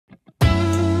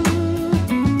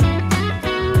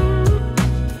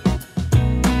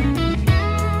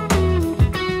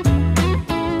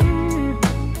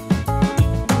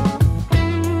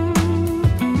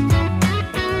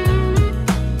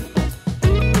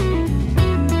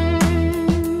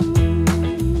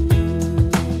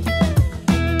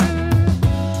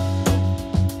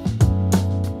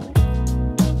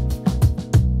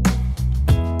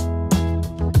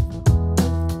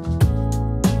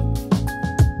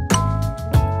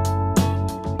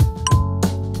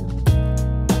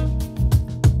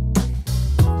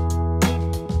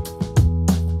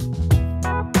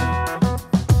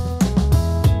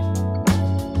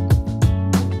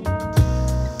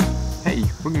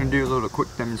going to do a little quick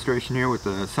demonstration here with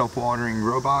the self-watering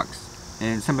grow box.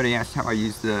 And somebody asked how I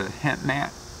use the hemp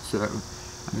mat, so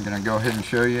I'm going to go ahead and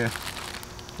show you.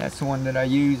 That's the one that I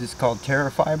use. It's called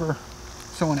Terrafibre.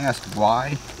 Someone asked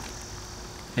why,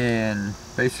 and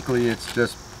basically it's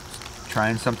just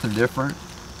trying something different.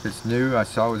 It's new. I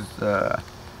saw it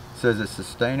says it's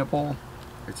sustainable.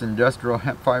 It's industrial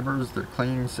hemp fibers. They're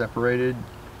clean, separated,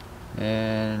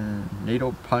 and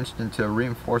needle punched into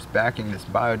reinforced backing that's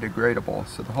biodegradable.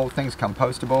 So the whole thing's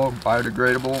compostable,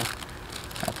 biodegradable.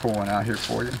 I'll pull one out here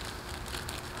for you.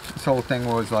 This whole thing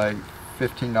was like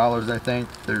 $15, I think.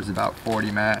 There's about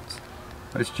 40 mats.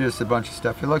 But it's just a bunch of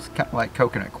stuff. It looks kind of like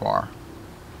coconut coir.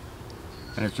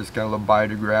 And it's just got a little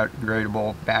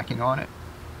biodegradable backing on it.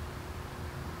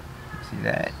 See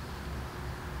that?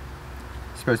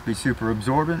 It's supposed to be super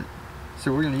absorbent.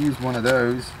 So we're going to use one of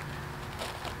those.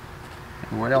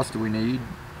 And what else do we need?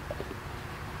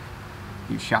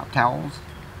 Use shop towels,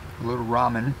 a little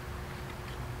ramen.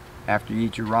 After you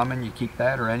eat your ramen, you keep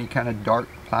that, or any kind of dark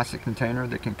plastic container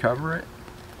that can cover it.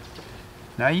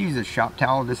 Now I use a shop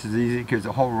towel. This is easy because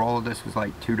the whole roll of this was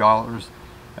like $2.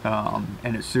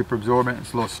 And it's super absorbent.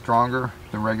 It's a little stronger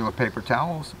than regular paper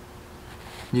towels.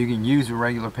 You can use a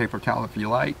regular paper towel if you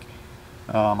like.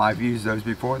 I've used those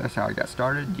before. That's how I got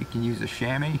started. You can use a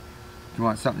chamois if you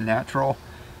want something natural.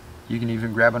 You can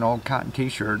even grab an old cotton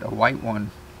t-shirt, a white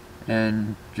one,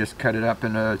 and just cut it up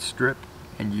in a strip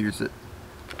and use it.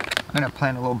 I'm going to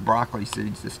plant a little broccoli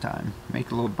seeds this time.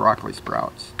 Make a little broccoli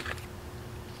sprouts.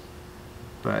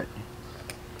 But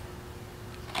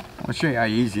I'll show you how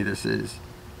easy this is.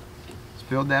 Just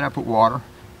fill that up with water.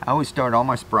 I always start all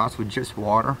my sprouts with just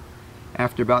water.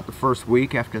 After about the first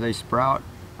week after they sprout,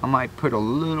 I might put a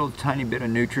little tiny bit of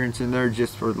nutrients in there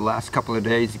just for the last couple of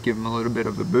days to give them a little bit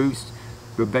of a boost.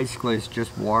 But basically it's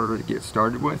just water to get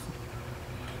started with.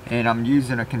 And I'm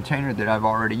using a container that I've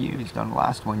already used. On the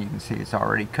last one you can see it's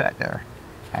already cut there.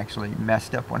 Actually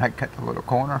messed up when I cut the little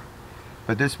corner.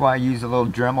 But this is why I use a little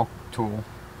Dremel tool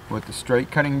with the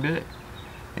straight cutting bit.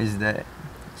 Is that,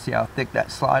 see how thick that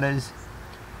slot is?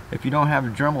 If you don't have a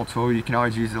Dremel tool, you can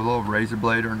always use a little razor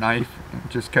blade or knife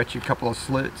and just cut you a couple of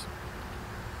slits.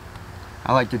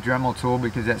 I like the Dremel tool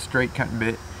because that straight cutting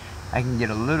bit, I can get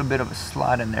a little bit of a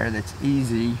slot in there that's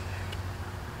easy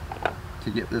to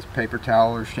get this paper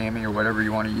towel or chamois or whatever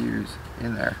you want to use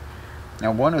in there.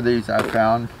 Now one of these I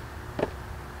found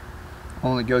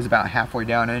only goes about halfway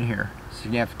down in here, so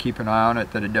you have to keep an eye on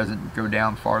it that it doesn't go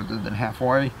down farther than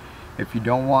halfway. If you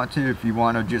don't want to, if you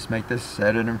want to just make this,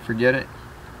 set it and forget it,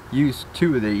 use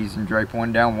two of these and drape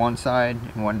one down one side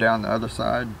and one down the other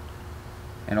side,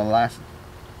 and it'll last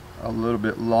a little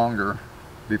bit longer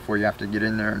before you have to get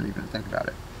in there and even think about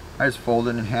it. I just fold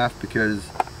it in half because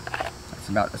it's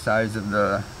about the size of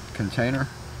the container.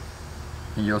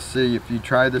 And you'll see if you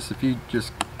try this, if you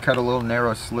just cut a little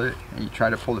narrow slit and you try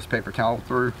to pull this paper towel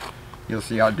through, you'll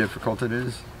see how difficult it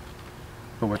is.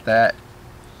 But with that,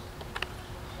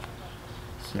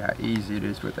 see how easy it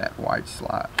is with that wide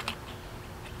slot.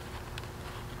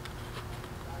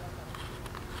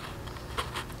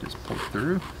 Just pull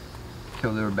through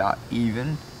till they're about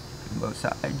even on both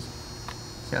sides.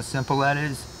 See how simple that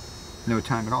is? No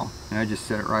time at all. And I just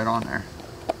set it right on there.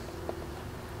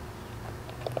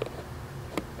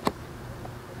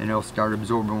 And it'll start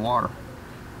absorbing water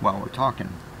while we're talking.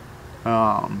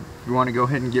 If you want to go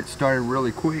ahead and get started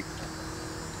really quick,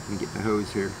 let me get the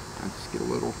hose here. I'll just get a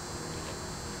little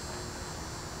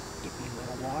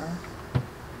water.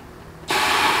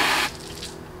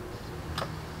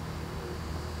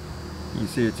 You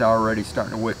see it's already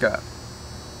starting to wick up.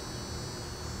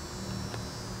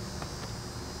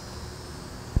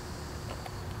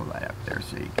 Pull that up there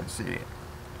so you can see it.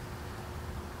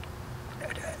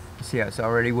 See how it's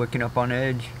already wicking up on the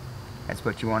edge? That's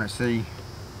what you want to see.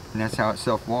 And that's how it's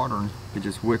self-watering. It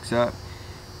just wicks up.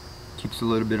 Keeps a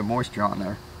little bit of moisture on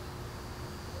there.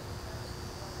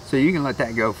 So you can let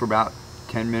that go for about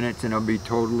 10 minutes and it'll be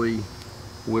totally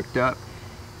wicked up.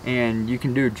 And you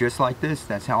can do it just like this.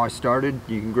 That's how I started.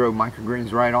 You can grow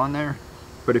microgreens right on there.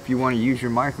 But if you want to use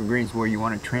your microgreens where you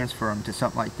want to transfer them to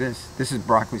something like this, this is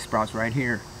broccoli sprouts right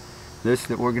here. This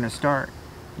that we're going to start,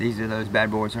 these are those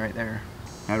bad boys right there.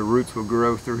 Now the roots will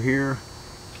grow through here,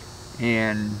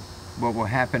 and what will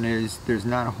happen is there's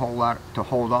not a whole lot to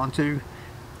hold on to,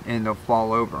 and they'll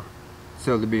fall over.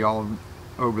 So they'll be all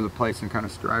over the place and kind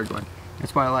of straggling.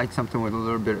 That's why I like something with a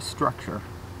little bit of structure.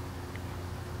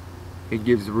 It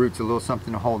gives the roots a little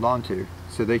something to hold on to,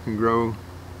 so they can grow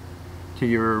to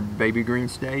your baby green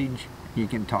stage. You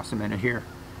can toss them into here.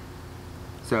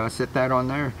 So I set that on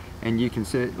there, and you can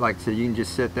sit, like I said, you can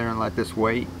just sit there and let this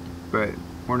wait, but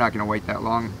we're not going to wait that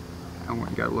long. I went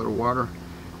and got a little water.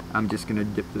 I'm just going to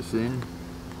dip this in.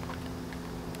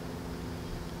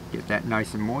 Get that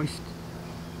nice and moist.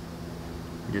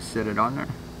 Just set it on there.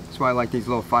 That's why I like these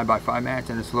little 5x5 mats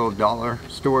and this little dollar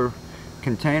store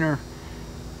container.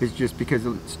 Is just because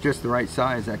it's just the right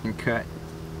size. I can cut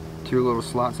 2 little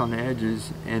slots on the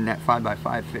edges and that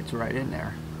 5x5 fits right in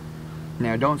there.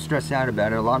 Now don't stress out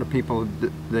about it. A lot of people,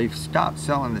 they've stopped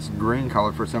selling this green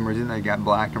color for some reason. They got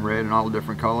black and red and all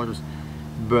different colors,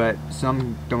 but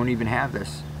some don't even have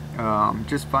this.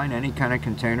 Just find any kind of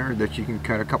container that you can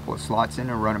cut a couple of slots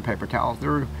in and run a paper towel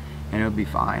through, and it'll be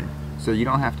fine. So you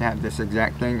don't have to have this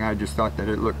exact thing. I just thought that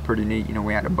it looked pretty neat. You know,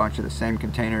 we had a bunch of the same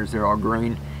containers. They're all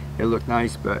green. It looked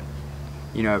nice, but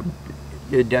you know,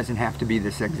 it doesn't have to be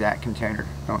this exact container.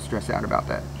 Don't stress out about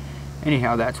that.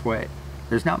 Anyhow, that's wet.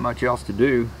 There's not much else to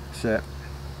do except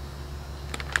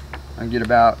I get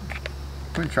about,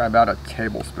 I'm going to try about a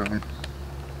tablespoon.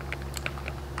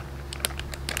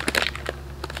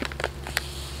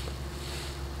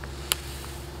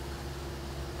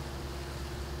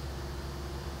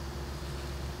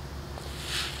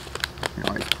 You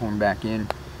always pour them back in.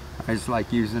 I just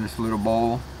like using this little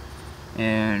bowl,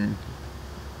 and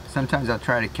sometimes I'll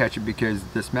try to catch it because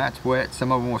this mat's wet.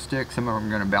 Some of them will stick, some of them are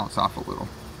going to bounce off a little.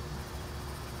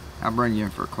 I'll bring you in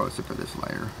for a close-up of this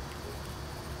later.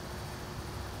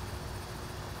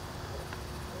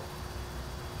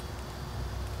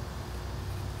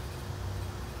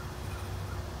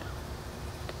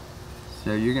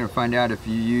 So you're going to find out if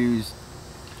you use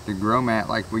the grow mat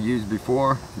like we used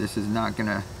before, this is not going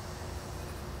to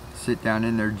sit down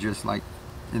in there just like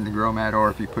in the grow mat,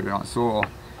 or if you put it on soil.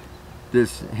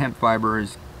 This hemp fiber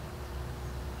is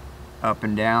up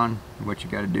and down. What you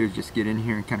got to do is just get in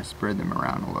here and kind of spread them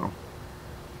around a little.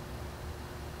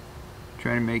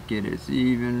 Try to make it as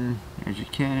even as you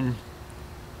can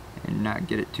and not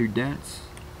get it too dense.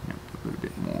 Put a little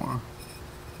bit more.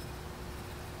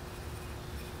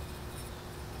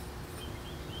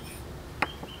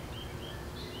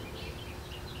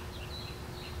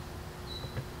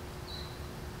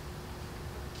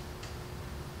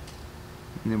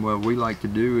 And then what we like to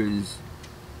do is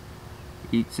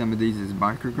eat some of these as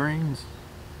microgreens.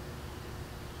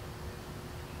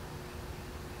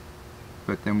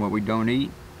 But then what we don't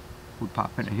eat, we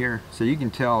pop into here. So you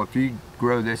can tell if you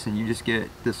grow this and you just get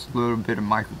this little bit of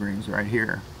microgreens right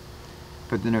here.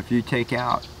 But then if you take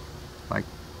out, like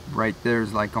right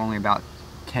there's like only about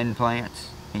 10 plants,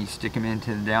 and you stick them into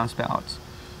the downspouts,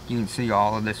 you can see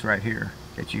all of this right here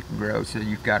that you can grow. So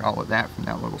you've got all of that from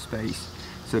that little space.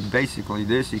 So basically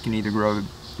this, you can either grow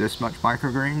this much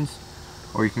microgreens,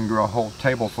 or you can grow a whole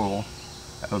table full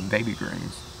of baby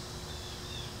greens.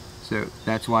 So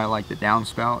that's why I like the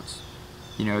downspouts.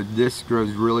 You know, this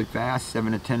grows really fast,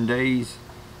 7 to 10 days.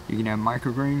 You can have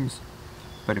microgreens,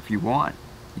 but if you want,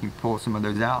 you can pull some of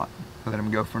those out, let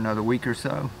them go for another week or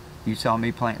so. You saw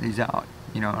me plant these out,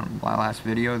 you know, in my last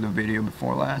video, the video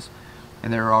before last,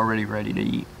 and they're already ready to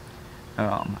eat.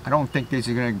 I don't think these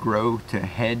are going to grow to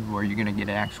head where you're going to get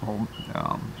an actual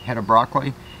head of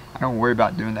broccoli. I don't worry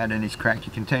about doing that in these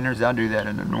cracky containers. I'll do that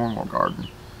in a normal garden.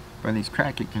 But in these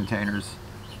cracky containers,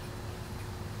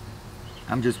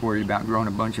 I'm just worried about growing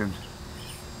a bunch of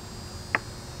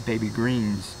baby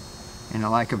greens, and I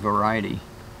like a variety.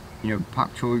 You know,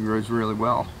 pak choi grows really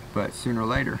well, but sooner or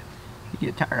later you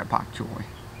get tired of pak choi.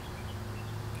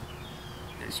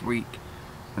 This week,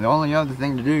 and the only other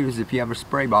thing to do is if you have a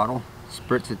spray bottle,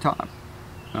 spritz the top.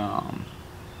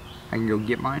 I can go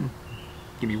get mine.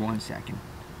 Give me 1 second.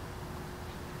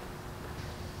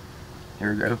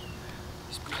 There we go.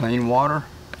 Just plain water,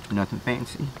 nothing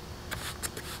fancy.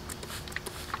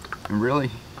 And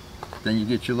really, then you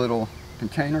get your little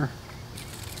container.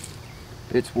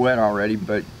 It's wet already,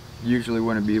 but usually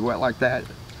when it be wet like that,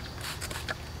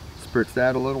 spritz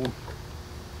that a little,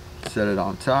 set it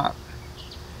on top,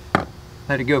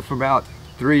 let it go for about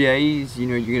 3 days. You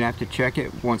know, you're gonna have to check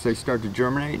it once they start to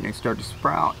germinate and they start to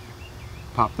sprout.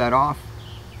 Pop that off,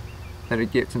 let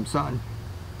it get some sun.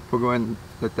 We'll go ahead and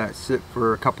let that sit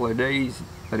for a couple of days,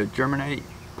 let it germinate,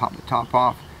 pop the top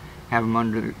off, have them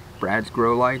under Brad's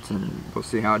grow lights, and we'll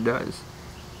see how it does.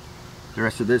 The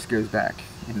rest of this goes back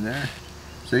in there.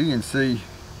 So you can see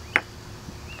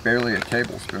barely a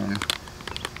tablespoon.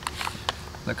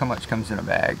 Look how much comes in a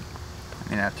bag. I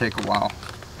mean, that'll take a while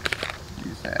to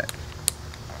use that.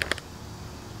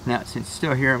 Now, since it's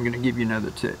still here, I'm going to give you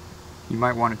another tip. You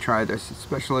might want to try this,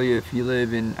 especially if you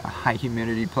live in a high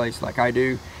humidity place like I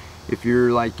do. If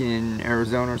you're like in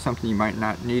Arizona or something, you might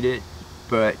not need it,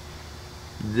 but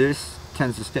this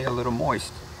tends to stay a little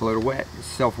moist, a little wet. It's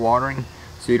self-watering,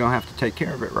 so you don't have to take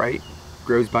care of it, right? It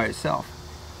grows by itself.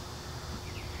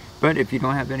 But if you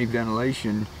don't have any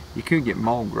ventilation, you could get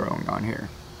mold growing on here.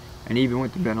 And even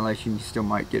with the ventilation, you still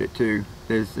might get it too.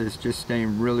 There's just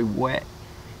staying really wet.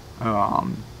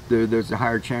 There's a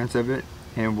higher chance of it.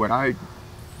 And what I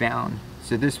found,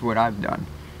 so this is what I've done,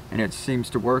 and it seems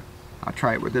to work. I'll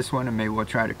try it with this one, and maybe we'll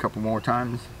try it a couple more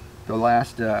times. The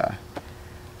last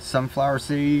sunflower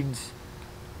seeds,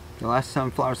 the last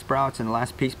sunflower sprouts, and the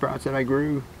last pea sprouts that I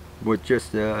grew with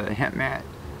just a hemp mat,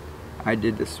 I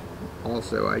did this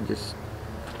also. I just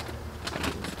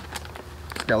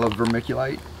got a little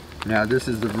vermiculite. Now this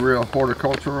is the real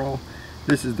horticultural.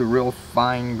 This is the real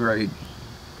fine grade.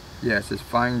 Yes, it's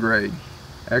fine grade.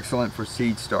 Excellent for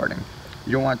seed starting.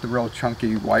 You don't want the real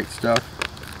chunky white stuff.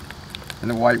 And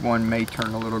the white one may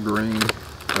turn a little green,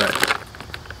 but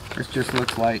this just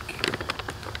looks like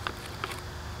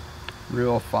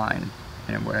real fine.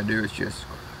 And what I do is just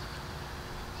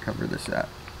cover this up.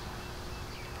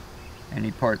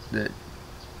 Any part that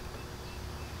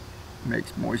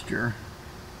makes moisture.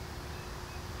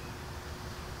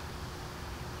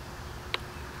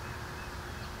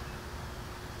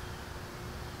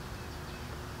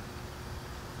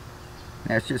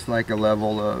 That's just like a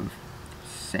level of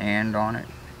sand on it.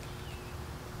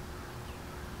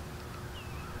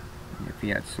 If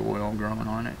you had soil growing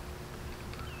on it.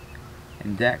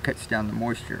 And that cuts down the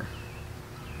moisture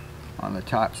on the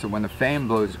top. So when the fan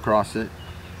blows across it,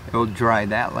 it'll dry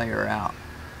that layer out.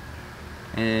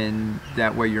 And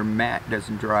that way your mat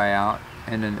doesn't dry out.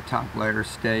 And then the top layer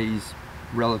stays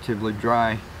relatively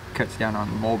dry. Cuts down on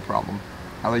the mold problem.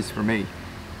 At least for me.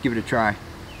 Give it a try.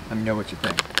 Let me know what you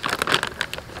think.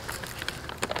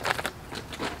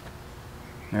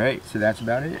 Alright, so that's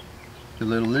about it. The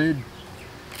little lid,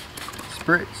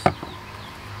 spritz.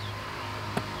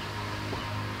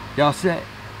 Y'all set.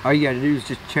 All you gotta do is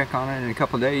just check on it in a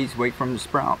couple of days, wait for them to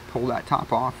sprout, pull that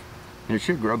top off, and it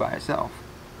should grow by itself.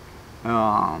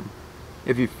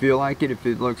 If you feel like it, if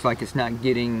it looks like it's not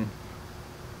getting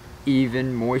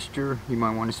even moisture, you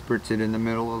might want to spritz it in the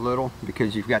middle a little,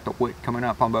 because you've got the wick coming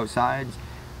up on both sides.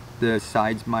 The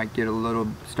sides might get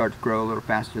start to grow a little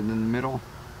faster than the middle,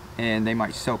 and they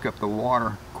might soak up the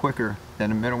water quicker than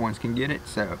the middle ones can get it.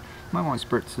 So you might want to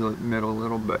spritz the middle a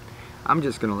little, but I'm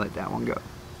just going to let that one go.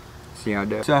 See how it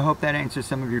does. So I hope that answers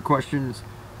some of your questions.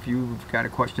 If you've got a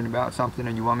question about something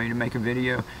and you want me to make a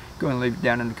video, go ahead and leave it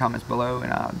down in the comments below,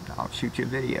 and I'll shoot you a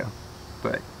video.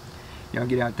 But y'all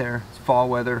get out there. It's fall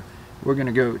weather. We're going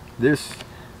to go, this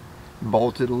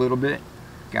bolted a little bit.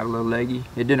 Got a little leggy.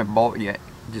 It didn't bolt yet.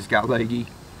 It just got leggy.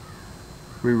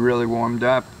 We really warmed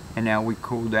up, and now we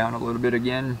cooled down a little bit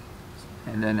again,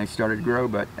 and then they started to grow.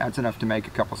 But that's enough to make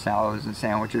a couple salads and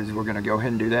sandwiches. We're going to go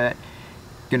ahead and do that.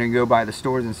 Going to go by the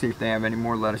stores and see if they have any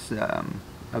more lettuce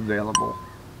available,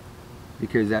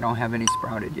 because I don't have any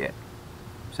sprouted yet.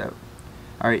 So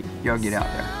alright, y'all get out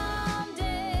there.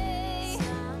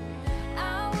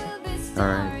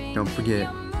 Alright, don't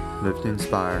forget, live to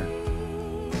inspire,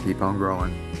 keep on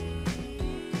growing.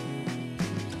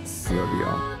 I love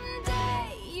y'all.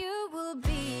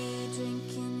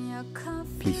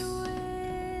 Peace.